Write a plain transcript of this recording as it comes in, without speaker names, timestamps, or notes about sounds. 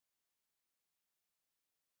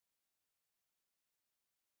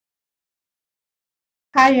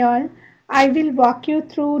Hi all, I will walk you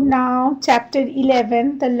through now chapter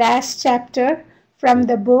 11, the last chapter from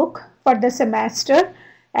the book for the semester,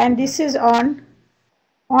 and this is on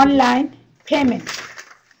online payment.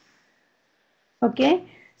 Okay,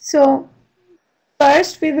 so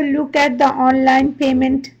first we will look at the online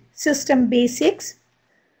payment system basics.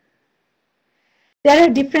 There are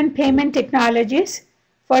different payment technologies,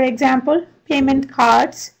 for example, payment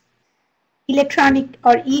cards, electronic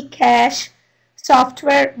or e-cash,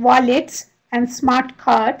 software wallets and smart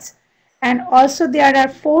cards, and also there are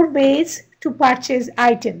 4 ways to purchase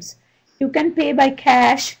items. You can pay by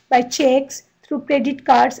cash, by checks, through credit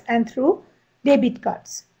cards and through debit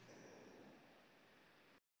cards.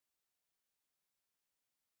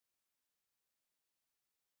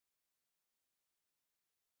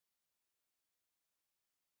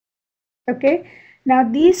 Okay, now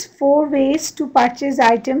these 4 ways to purchase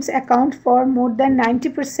items account for more than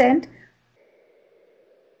 90%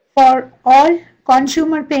 for all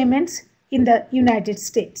consumer payments in the United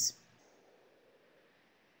States.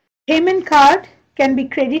 Payment card can be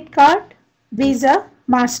credit card, Visa,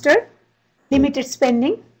 Master, limited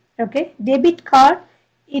spending. Okay, debit card,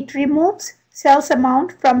 it removes sales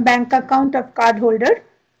amount from bank account of cardholder.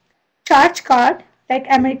 Charge card, like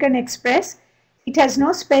American Express, it has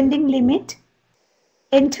no spending limit.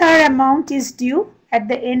 Entire amount is due at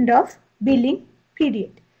the end of billing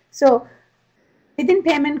period. So within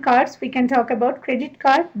payment cards, we can talk about credit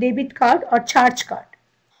card, debit card, or charge card.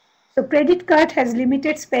 So credit card has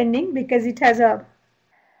limited spending because it has a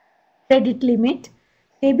credit limit.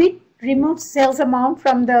 Debit removes sales amount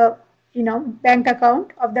from the bank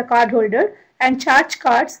account of the cardholder, and charge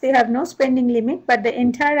cards, they have no spending limit, but the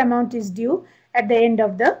entire amount is due at the end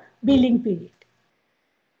of the billing period.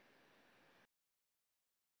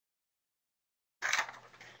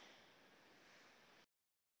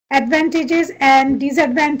 Advantages and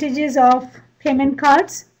disadvantages of payment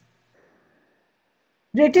cards.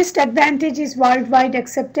 Greatest advantage is worldwide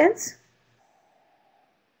acceptance.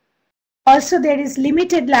 Also, there is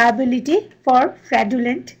limited liability for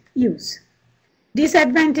fraudulent use.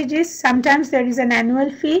 Disadvantages, sometimes there is an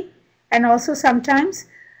annual fee, and also sometimes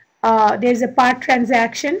there is a part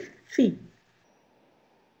transaction fee.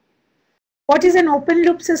 What is an open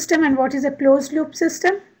loop system and what is a closed loop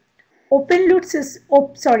system? Open loop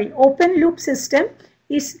system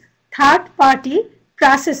is third party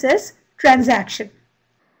processes transaction.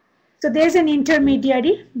 So there is an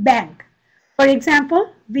intermediary bank. For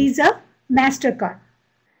example, Visa, MasterCard.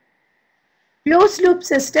 Closed loop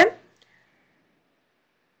system,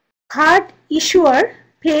 card issuer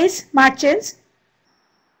pays merchants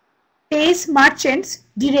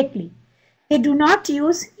directly. They do not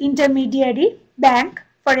use intermediary bank,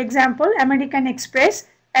 for example, American Express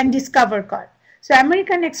and Discover Card. So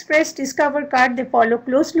American Express, Discover Card, they follow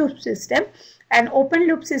closed loop system, and open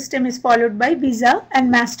loop system is followed by Visa and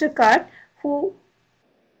MasterCard, who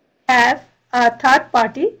have a third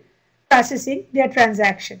party processing their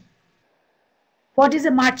transaction. What is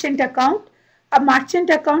a merchant account? A merchant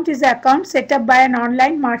account is an account set up by an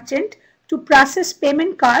online merchant to process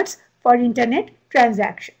payment cards for internet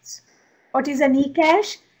transactions. What is an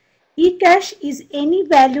e-cash? E-cash is any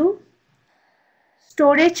value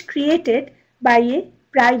storage created by a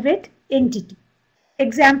private entity.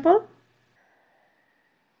 Example,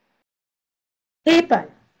 PayPal,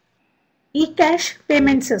 e-cash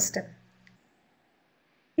payment system.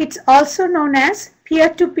 It's also known as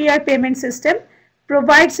peer-to-peer payment system,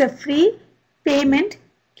 provides a free payment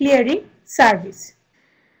clearing service.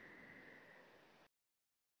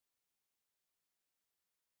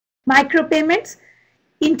 Micropayments,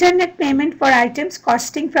 internet payment for items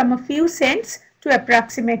costing from a few cents to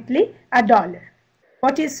approximately $1.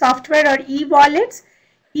 What is software or e-wallets?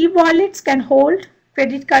 E-wallets can hold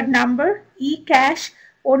credit card number, e-cash,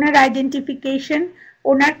 owner identification,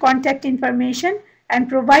 owner contact information, and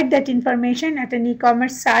provide that information at an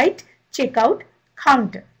e-commerce site checkout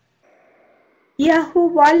counter. Yahoo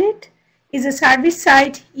Wallet is a service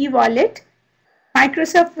side e-wallet.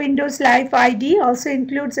 Microsoft Windows Live ID also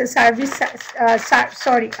includes a server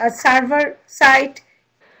side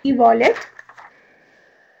e-wallet.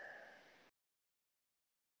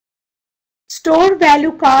 Store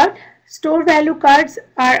value card. Store value cards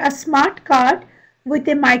are a smart card with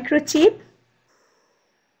a microchip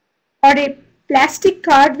or a plastic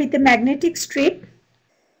card with a magnetic strip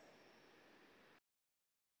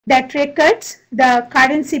that records the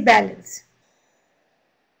currency balance.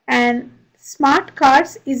 And smart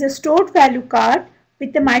cards is a stored value card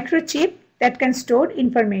with a microchip that can store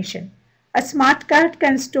information. A smart card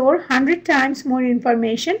can store 100 times more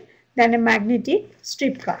information than a magnetic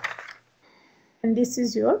strip card. And this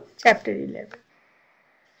is your chapter 11.